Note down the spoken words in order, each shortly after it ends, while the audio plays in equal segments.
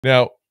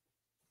Now,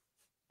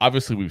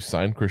 obviously, we've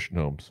signed Christian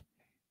Holmes.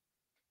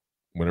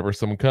 Whenever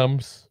someone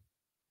comes,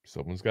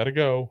 someone's got to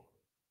go.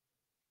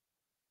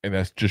 And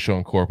that's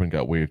Jashaun Corbin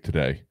got waived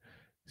today.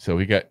 So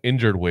he got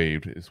injured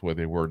waived is what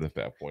they were at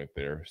that point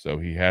there. So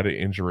he had an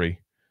injury.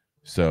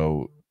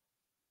 So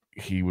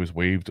he was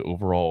waived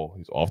overall.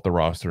 He's off the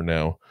roster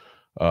now.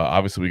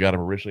 Obviously, we got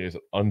him originally as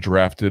an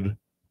undrafted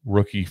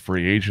rookie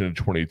free agent in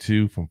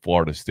 22 from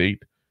Florida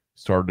State.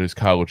 Started his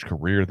college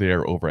career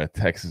there over at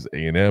Texas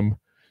A&M.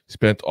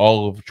 Spent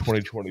all of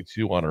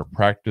 2022 on our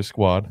practice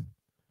squad.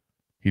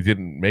 He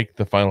didn't make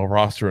the final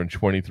roster in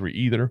 23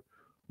 either.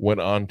 Went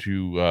on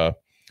to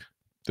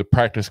the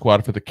practice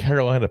squad for the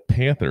Carolina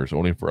Panthers,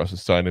 only for us to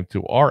sign him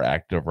to our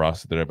active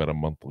roster there about a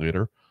month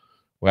later.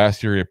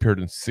 Last year, he appeared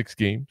in 6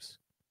 games.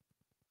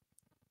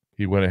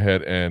 He went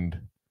ahead and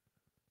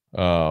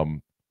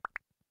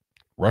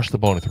rushed the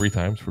ball 3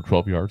 times for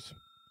 12 yards.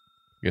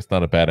 I guess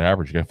not a bad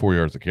average. You got 4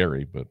 yards to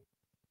carry, but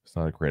it's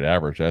not a great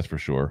average, that's for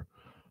sure.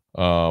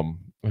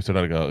 So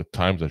not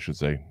times, I should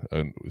say,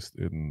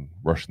 in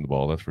rushing the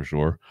ball, that's for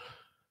sure.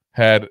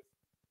 Had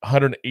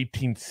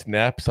 118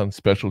 snaps on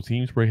special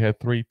teams where he had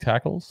 3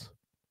 tackles.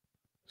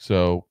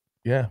 So,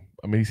 yeah,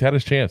 I mean, he's had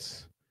his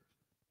chance.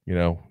 You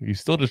know, he's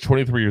still just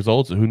 23 years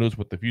old, so who knows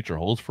what the future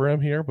holds for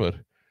him here, but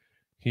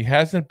he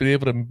hasn't been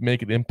able to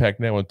make an impact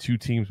now on 2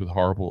 teams with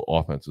horrible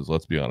offenses.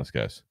 Let's be honest,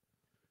 guys.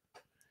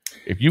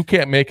 If you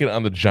can't make it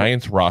on the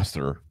Giants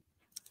roster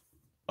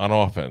on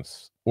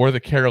offense or the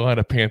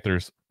Carolina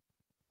Panthers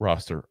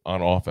roster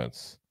on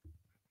offense,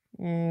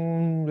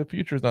 the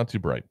future is not too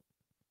bright.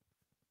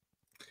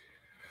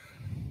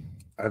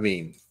 I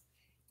mean,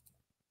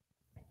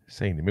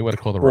 saying you may want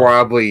to call the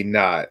probably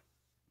not.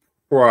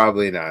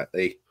 Probably not.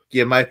 Like,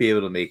 you might be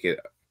able to make it.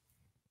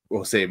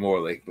 We'll say more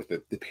like with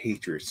the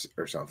Patriots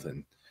or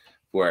something,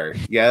 where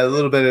a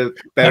little bit of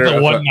better. That's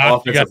the one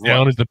notch you got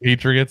down is the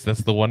Patriots.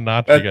 That's the one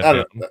notch you got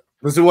down.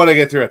 That's the one I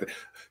get through.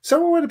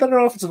 Someone with a better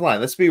offensive line.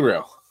 Let's be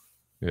real.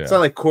 Yeah. It's not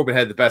like Corbin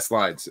had the best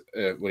lines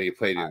when he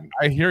played in.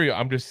 I hear you.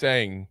 I'm just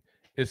saying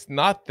it's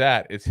not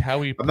that. It's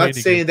how he played. I'm not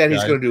saying that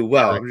he's going to do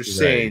well. I'm just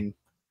saying.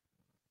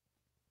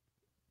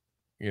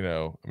 You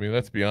know, I mean,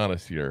 let's be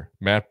honest here.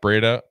 Matt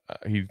Breida,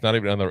 he's not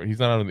even on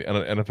the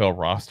NFL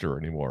roster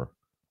anymore.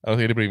 I don't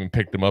think anybody even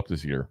picked him up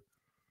this year.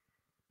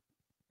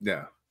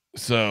 Yeah.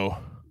 So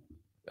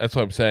that's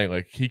what I'm saying.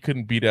 Like, he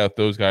couldn't beat out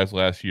those guys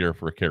last year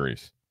for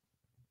carries.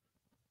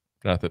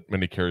 Not that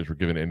many carries were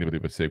given to anybody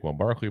but Saquon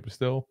Barkley, but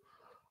still.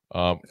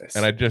 And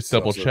I just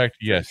double checked.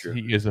 Yes,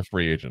 he is a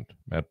free agent.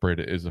 Matt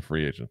Breida is a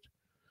free agent.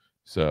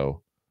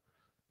 So,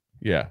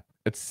 yeah,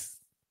 it's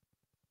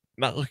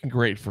not looking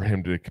great for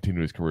him to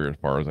continue his career as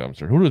far as I'm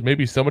concerned. Who knows?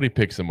 Maybe somebody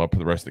picks him up for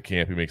the rest of the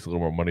camp. He makes a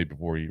little more money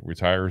before he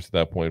retires at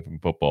that point from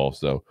football.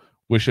 So,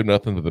 wish him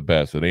nothing but the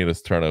best. It ain't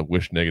us trying to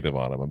wish negative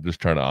on him. I'm just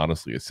trying to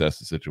honestly assess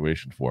the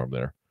situation for him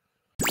there.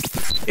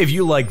 If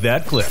you like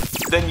that clip,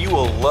 then you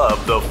will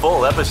love the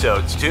full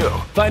episodes too.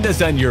 Find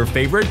us on your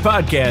favorite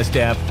podcast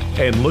app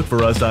and look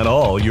for us on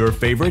all your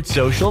favorite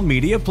social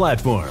media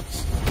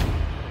platforms.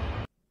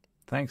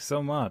 Thanks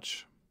so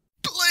much.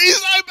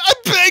 Please, I'm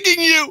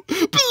begging you.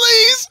 Please.